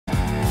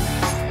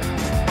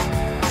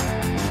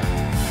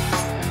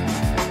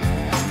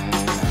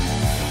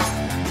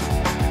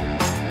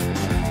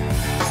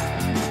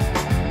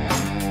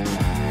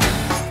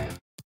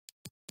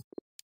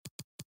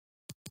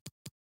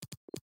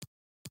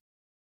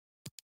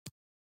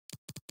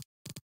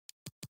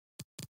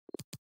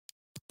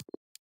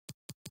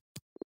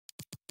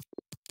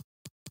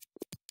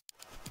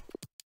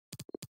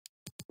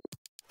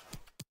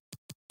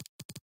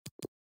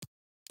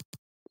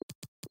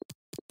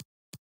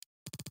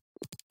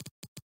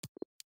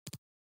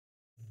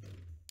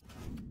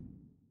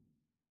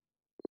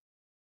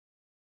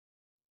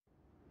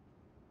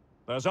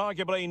There's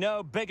arguably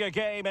no bigger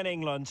game in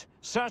England.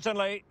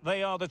 Certainly,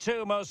 they are the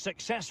two most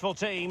successful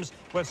teams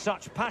with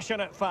such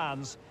passionate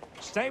fans.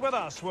 Stay with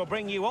us, we'll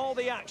bring you all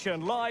the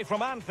action live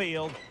from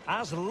Anfield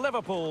as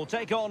Liverpool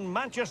take on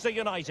Manchester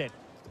United.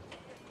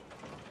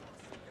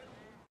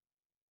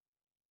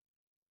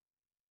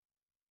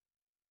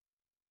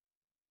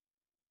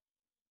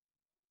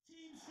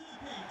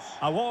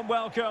 A warm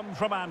welcome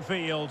from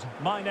Anfield.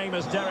 My name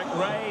is Derek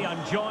Ray.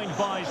 I'm joined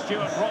by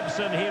Stuart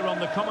Robson here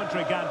on the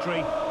commentary gantry,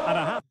 and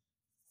I have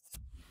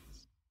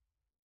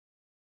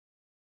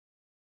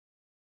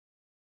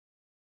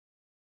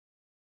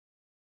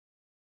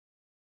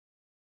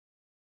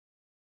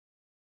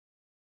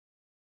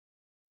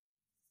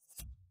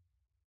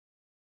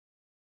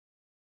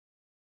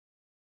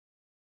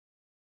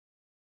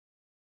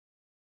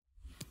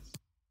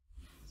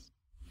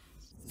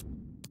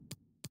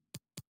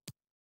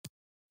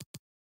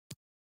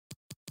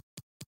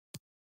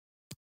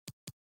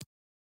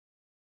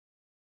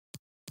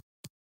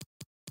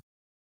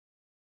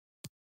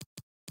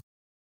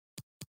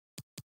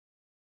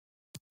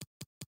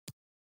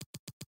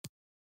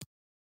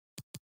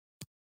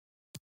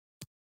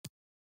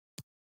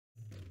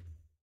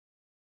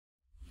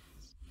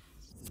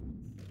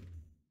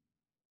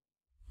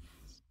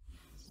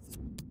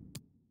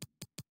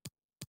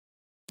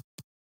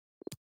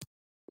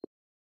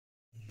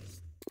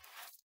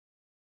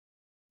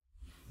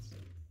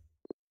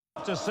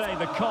to say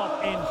the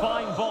cop in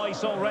fine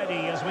voice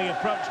already as we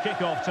approach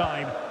kick-off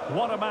time.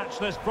 What a match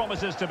this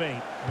promises to be.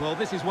 Well,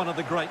 this is one of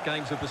the great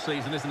games of the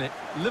season, isn't it?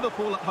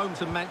 Liverpool at home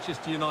to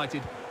Manchester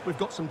United. We've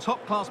got some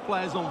top-class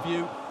players on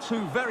view,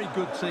 two very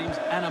good teams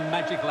and a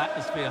magical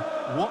atmosphere.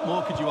 What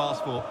more could you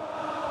ask for?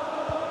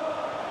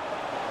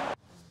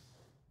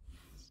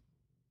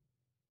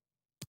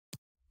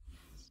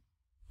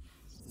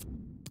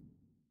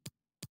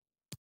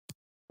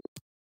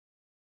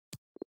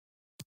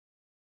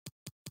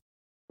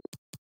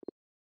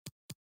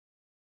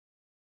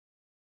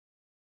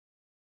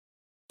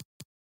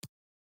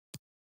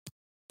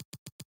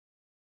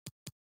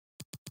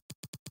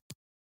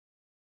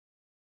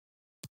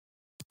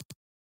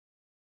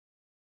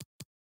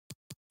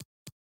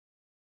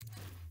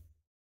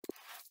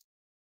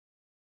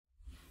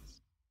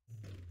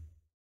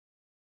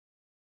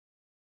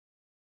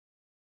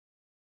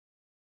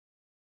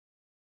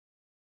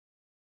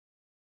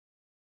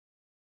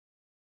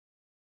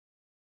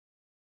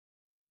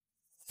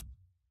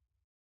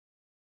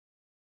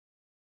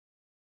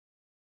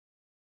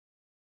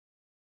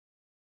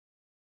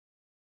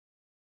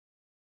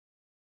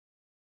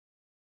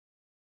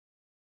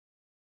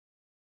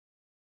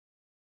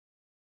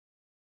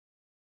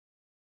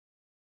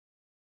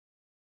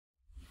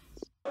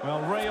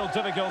 Well, real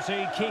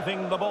difficulty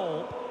keeping the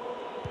ball.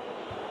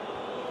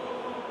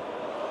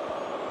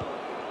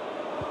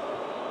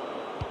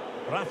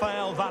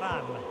 Rafael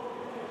Varane.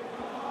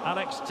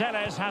 Alex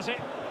Telles has it.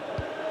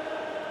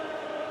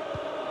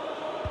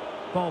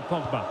 Paul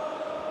Pogba.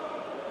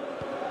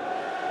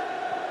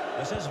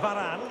 This is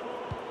Varane.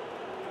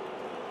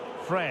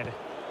 Fred.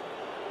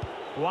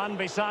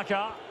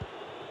 Wan-Bissaka.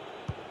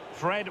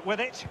 Fred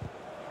with it.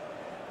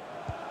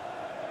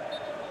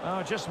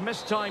 Oh, just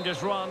mistimed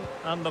his run,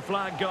 and the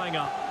flag going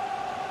up.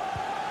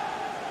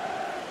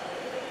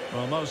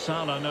 Well, Mo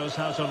Salah knows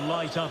how to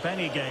light up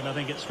any game, I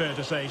think it's fair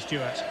to say,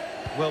 Stuart.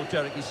 Well,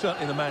 Derek, he's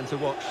certainly the man to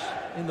watch.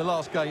 In the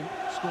last game,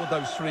 scored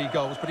those 3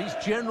 goals, but his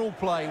general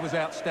play was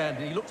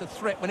outstanding. He looked a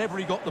threat whenever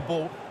he got the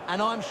ball,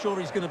 and I'm sure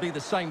he's going to be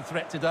the same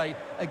threat today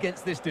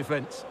against this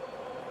defence.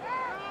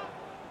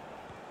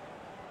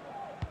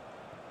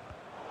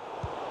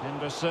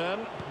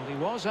 Henderson, and he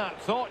was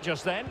at thought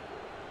just then.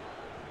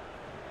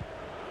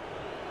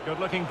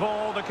 Good-looking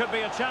ball, there could be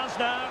a chance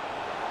now.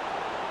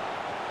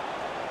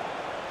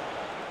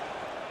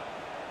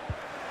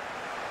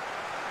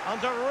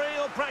 Under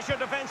real pressure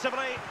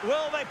defensively,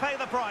 will they pay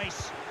the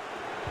price?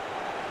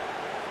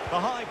 The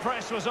high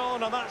press was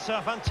on, and that's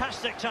a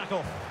fantastic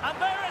tackle. And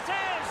there it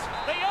is!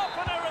 The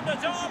opener in the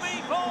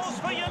derby falls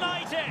for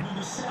United.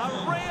 A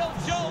real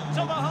jolt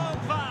to the home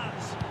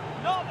fans.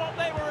 Not what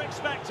they were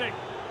expecting.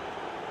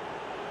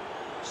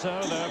 So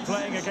they're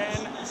playing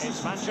again.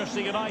 It's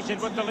Manchester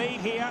United with the lead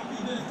here.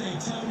 Happy birthday,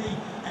 Tony.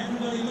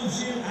 Everybody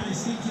loves you and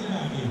is thinking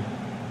about you.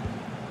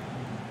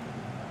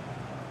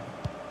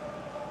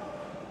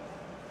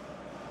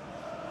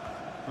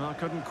 Well,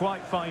 couldn't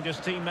quite find his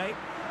teammate.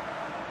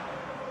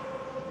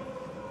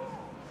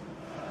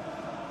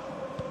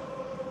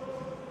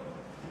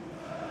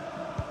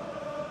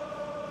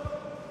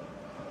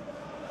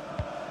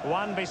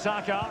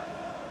 Wan-Bissaka.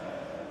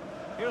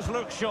 Here's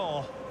Luke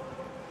Shaw.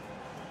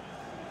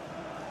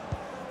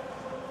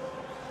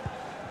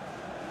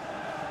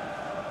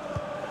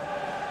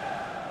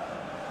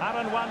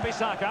 Aaron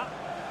Wan-Bissaka.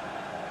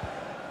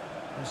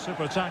 A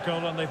super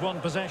tackle, and they've won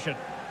possession.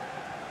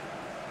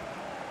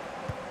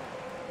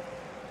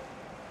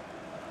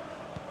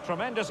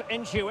 Tremendous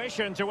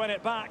intuition to win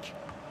it back.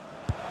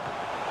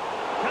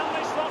 Can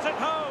they slot it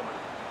home?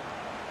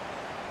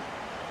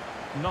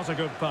 Not a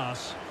good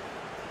pass.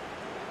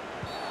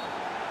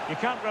 You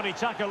can't really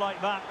tackle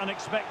like that and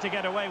expect to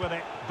get away with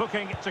it.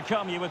 Booking to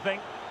come, you would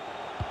think.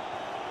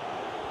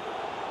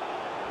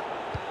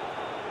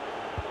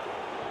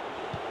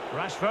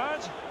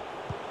 Rashford.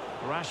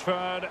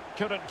 Rashford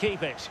couldn't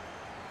keep it.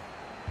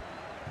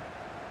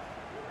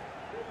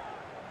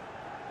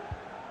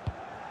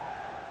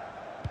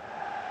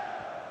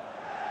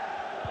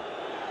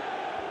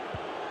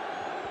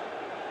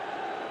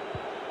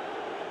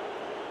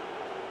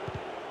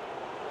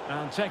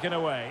 And taken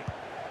away.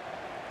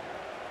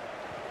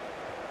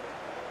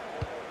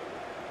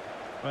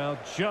 Well,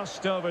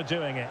 just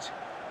overdoing it.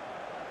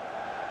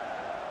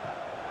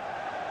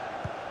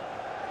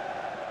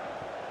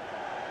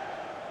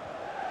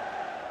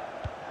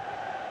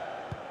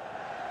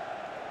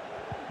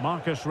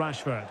 Marcus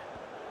Rashford.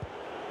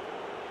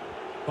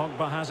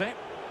 Pogba has it.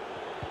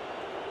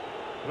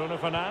 Bruno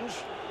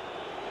Fernandes.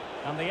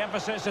 And the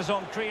emphasis is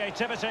on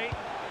creativity.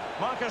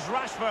 Marcus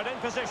Rashford in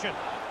position.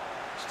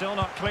 Still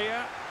not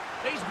clear.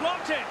 He's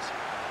blocked it.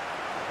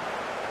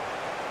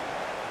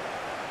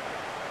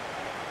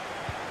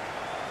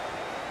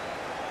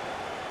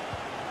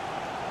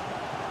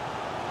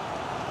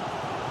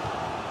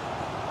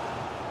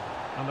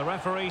 And the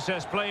referee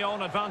says play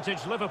on,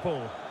 advantage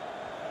Liverpool.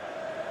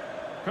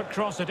 Could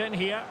cross it in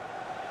here.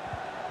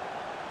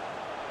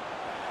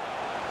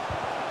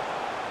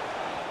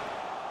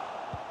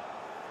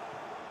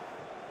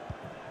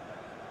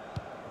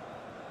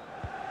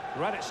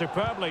 Read it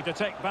superbly to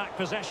take back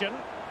possession.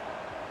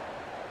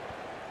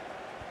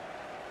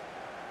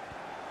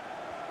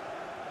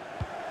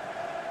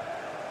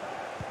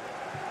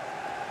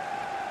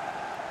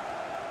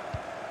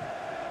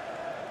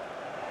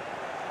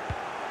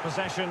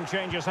 Possession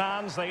changes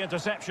hands, the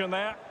interception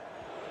there.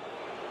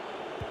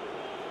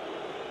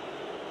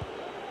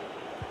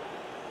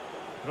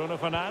 Bruno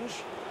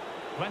Fernandes.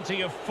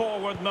 Plenty of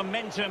forward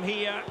momentum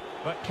here,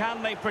 but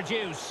can they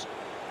produce?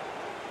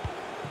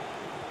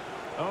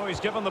 Oh, he's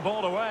given the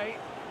ball away.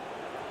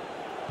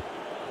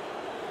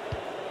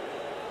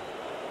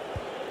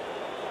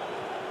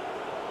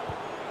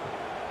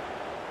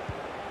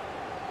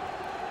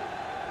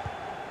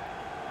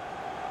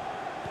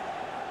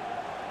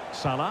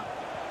 Salah.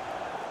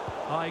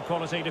 High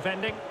quality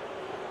defending.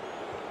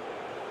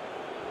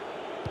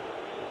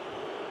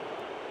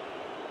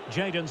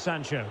 Jadon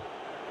Sancho.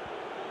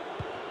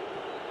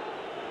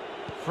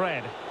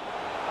 Fred.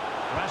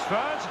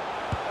 Rashford.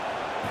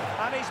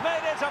 And he's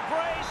made it a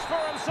brace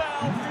for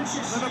himself.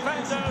 The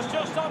defender's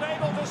just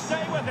unable to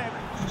stay with him.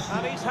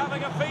 And he's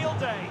having a field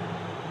day.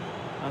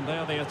 And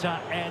there the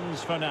attack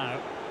ends for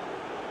now.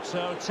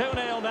 So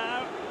 2-0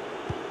 now.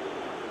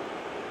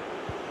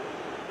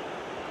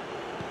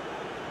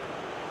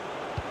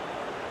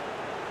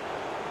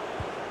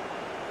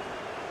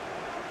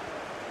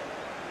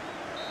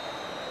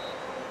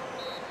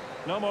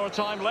 No more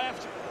time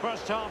left.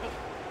 First half.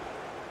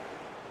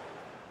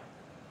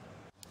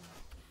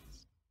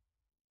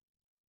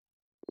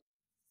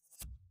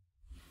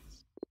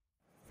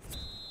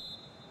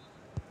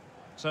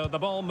 So the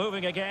ball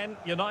moving again.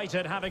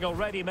 United having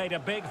already made a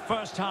big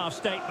first half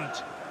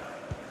statement.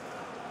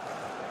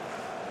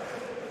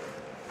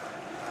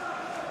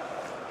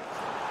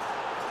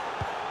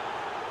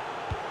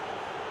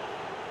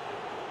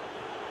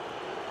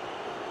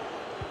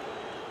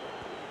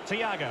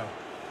 Thiago.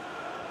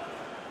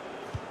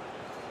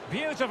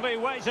 Beautifully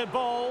weighted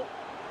ball.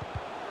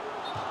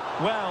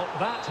 Well,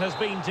 that has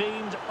been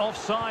deemed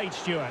offside,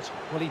 Stuart.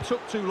 Well, he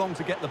took too long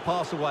to get the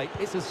pass away.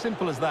 It's as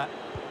simple as that.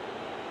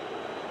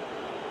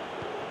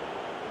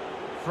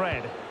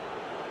 Fred.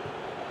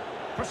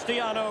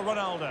 Cristiano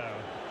Ronaldo.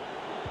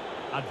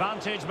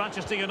 Advantage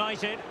Manchester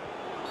United.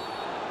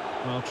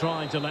 Well,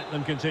 trying to let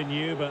them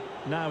continue, but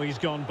now he's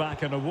gone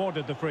back and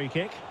awarded the free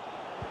kick.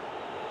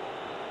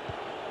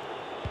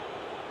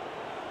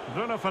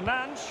 Bruno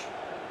Fernandes.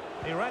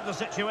 He read the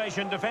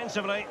situation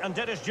defensively and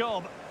did his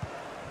job.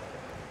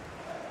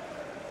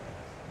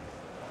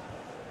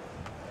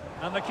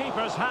 And the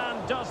keeper's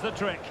hand does the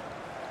trick.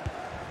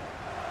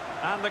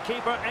 And the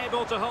keeper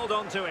able to hold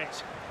on to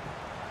it.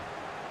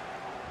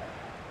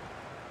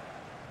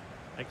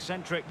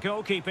 Eccentric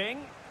goalkeeping.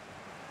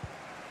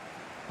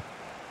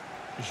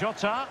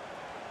 Jota.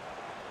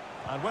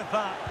 And with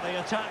that, the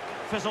attack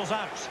fizzles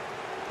out.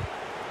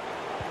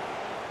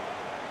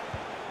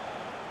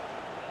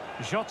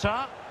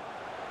 Jota.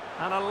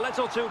 And a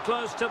little too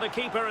close to the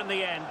keeper in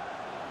the end.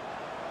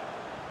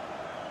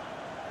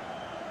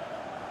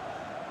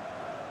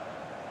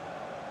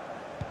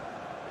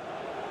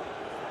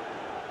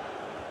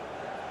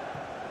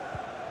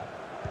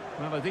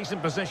 Well, a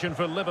decent position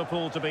for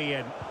Liverpool to be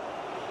in.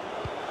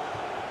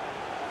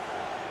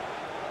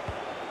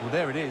 Well,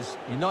 there it is.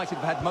 United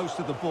have had most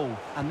of the ball,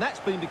 and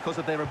that's been because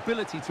of their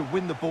ability to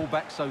win the ball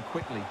back so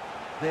quickly.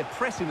 Their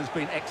pressing has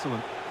been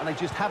excellent, and they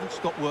just haven't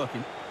stopped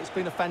working. It's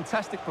been a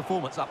fantastic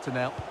performance up to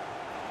now.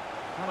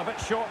 Well, a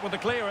bit short with the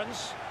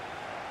clearance.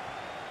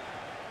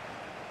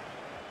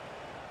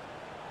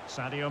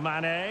 Sadio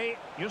Mane.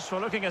 Useful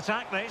looking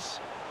attack, this.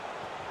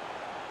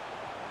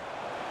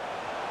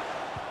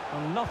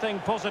 And nothing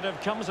positive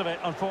comes of it,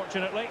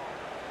 unfortunately.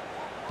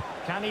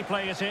 Can he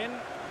play it in?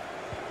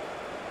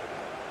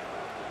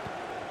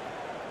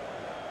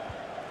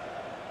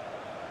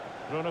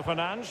 Bruno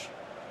Fernandes.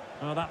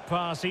 Oh, that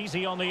pass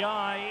easy on the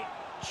eye.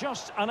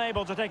 Just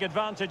unable to take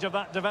advantage of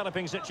that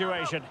developing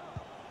situation.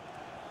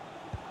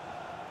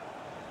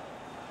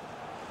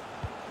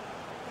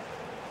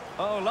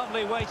 Oh,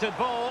 lovely weighted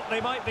ball.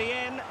 They might be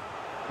in.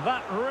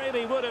 That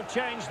really would have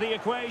changed the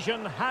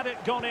equation had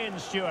it gone in,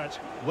 Stuart.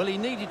 Well, he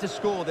needed to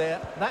score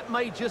there. That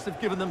may just have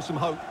given them some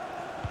hope.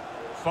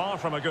 Far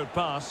from a good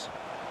pass.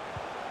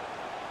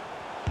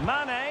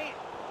 Mane.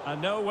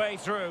 And no way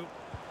through.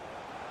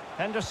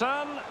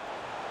 Henderson.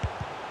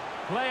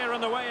 Player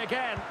in the way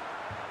again.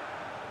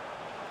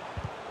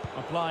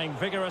 Applying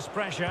vigorous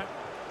pressure.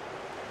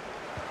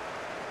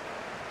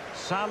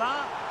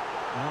 Salah.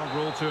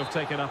 Well, ruled to have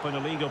taken up an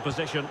illegal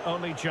position,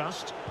 only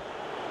just.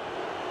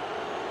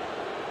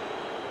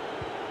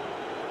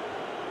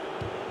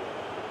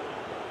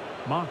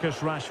 Marcus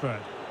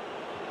Rashford.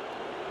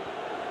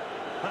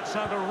 That's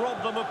how to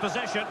rob them of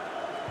possession.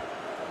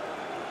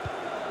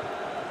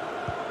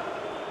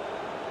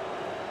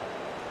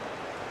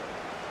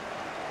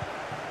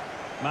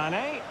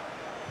 Mane.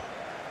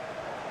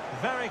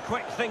 Very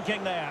quick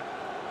thinking there.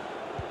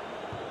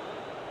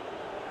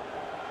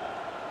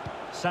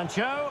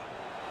 Sancho.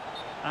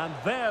 And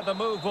there the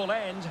move will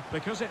end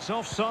because it's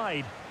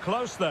offside.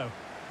 Close though.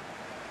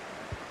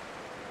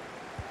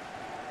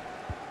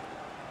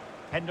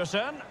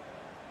 Henderson.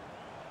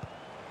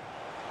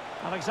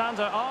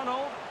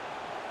 Alexander-Arnold.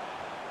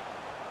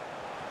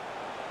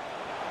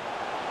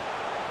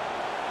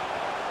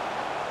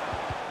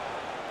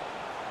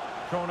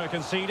 Corner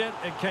conceded.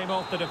 It came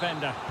off the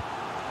defender.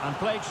 And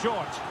played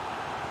short.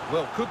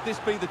 Well, could this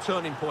be the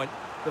turning point?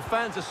 The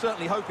fans are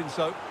certainly hoping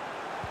so.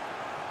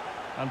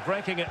 And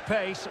breaking at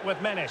pace with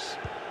menace.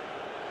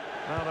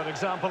 Well, an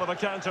example of a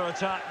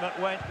counter-attack that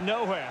went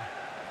nowhere.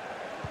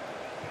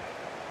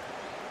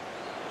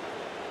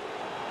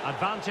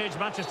 Advantage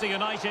Manchester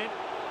United.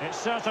 It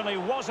certainly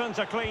wasn't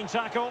a clean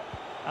tackle.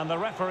 And the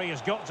referee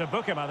has got to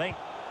book him, I think.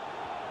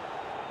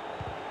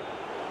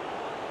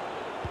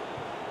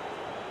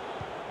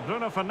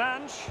 Bruno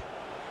Fernandes.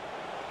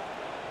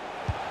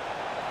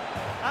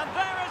 And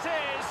there it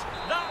is!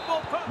 That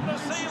will put the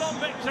seal on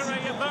victory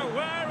if there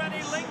were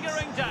any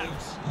lingering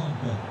doubts.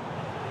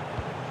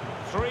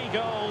 3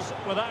 goals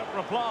without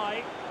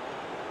reply.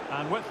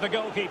 And with the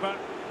goalkeeper.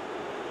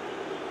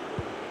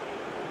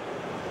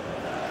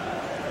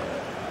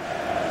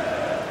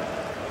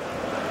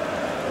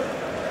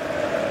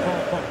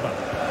 Paul Pogba.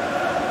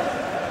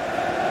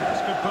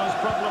 This could pose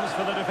problems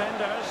for the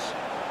defenders.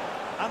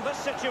 And this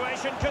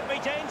situation could be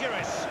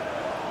dangerous.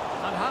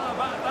 And how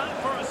about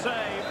that for a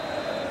save?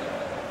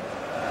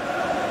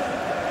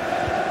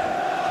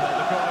 Well,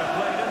 the corner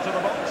played into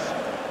the box.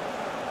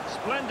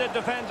 Splendid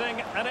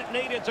defending, and it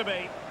needed to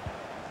be.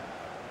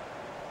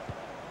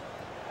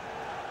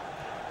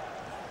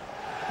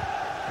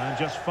 And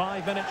just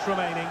 5 minutes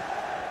remaining.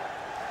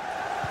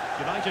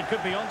 United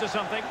could be onto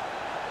something.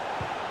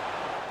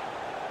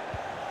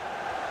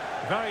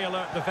 Very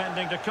alert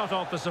defending to cut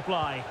off the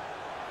supply.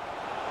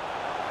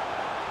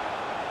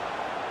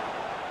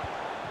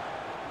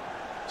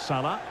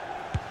 Salah.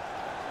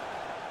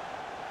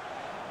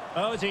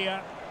 Oh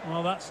dear.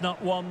 Well, that's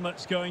not one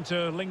that's going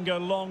to linger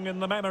long in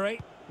the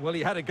memory. Well,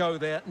 he had a go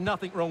there.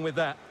 Nothing wrong with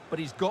that. But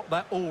he's got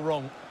that all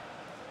wrong.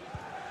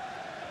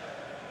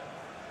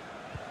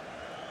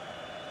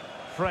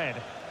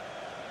 Fred.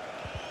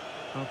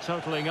 Well,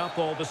 totalling up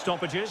all the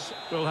stoppages,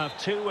 we'll have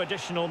 2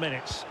 additional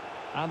minutes.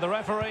 And the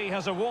referee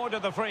has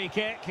awarded the free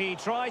kick. He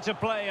tried to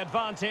play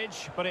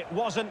advantage, but it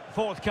wasn't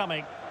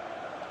forthcoming.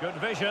 Good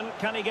vision.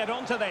 Can he get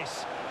onto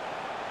this?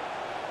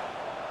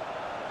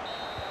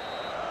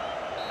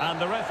 And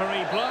the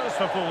referee blows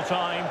for full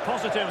time.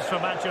 Positives for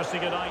Manchester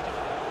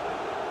United.